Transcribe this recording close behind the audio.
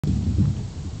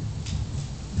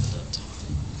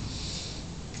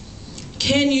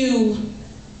Can you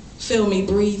feel me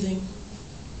breathing?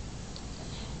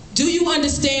 Do you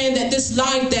understand that this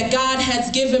life that God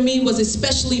has given me was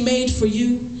especially made for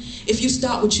you? If you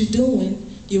stop what you're doing,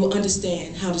 you will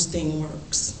understand how this thing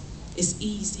works. It's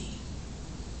easy.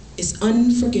 It's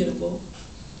unforgettable.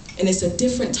 And it's a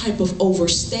different type of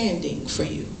overstanding for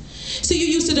you. So you're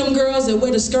used to them girls that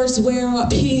wear the skirts wear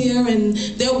up here and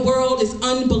their world is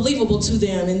unbelievable to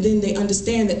them, and then they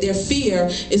understand that their fear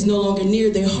is no longer near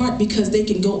their heart because they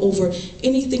can go over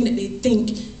anything that they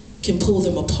think can pull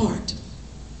them apart.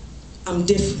 I'm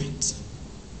different.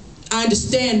 I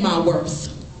understand my worth.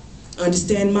 I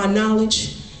understand my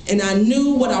knowledge, and I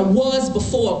knew what I was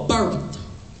before birth.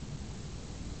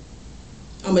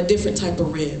 I'm a different type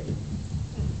of rib.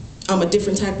 I'm a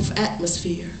different type of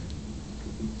atmosphere.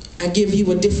 I give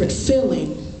you a different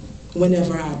feeling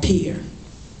whenever I appear.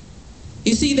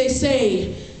 You see, they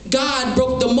say God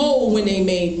broke the mold when they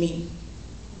made me.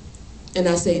 And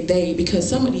I say they because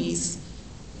some of these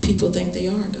people think they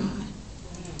are God.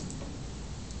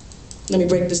 Let me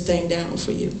break this thing down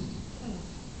for you.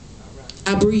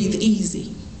 I breathe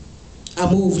easy.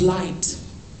 I move light.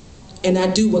 And I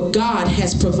do what God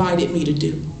has provided me to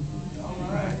do.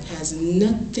 It has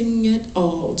nothing at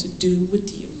all to do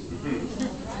with you.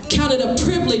 Count it a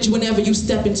privilege whenever you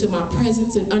step into my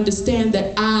presence and understand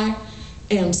that I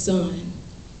am Son.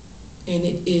 And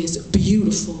it is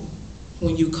beautiful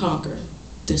when you conquer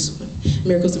this one.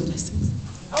 Miracles and blessings.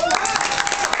 All right.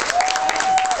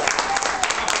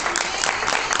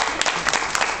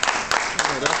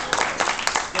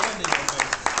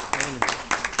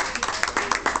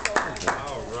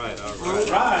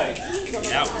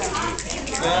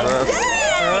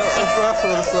 That's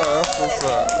what's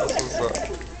up. That's what's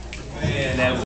up. Man, that was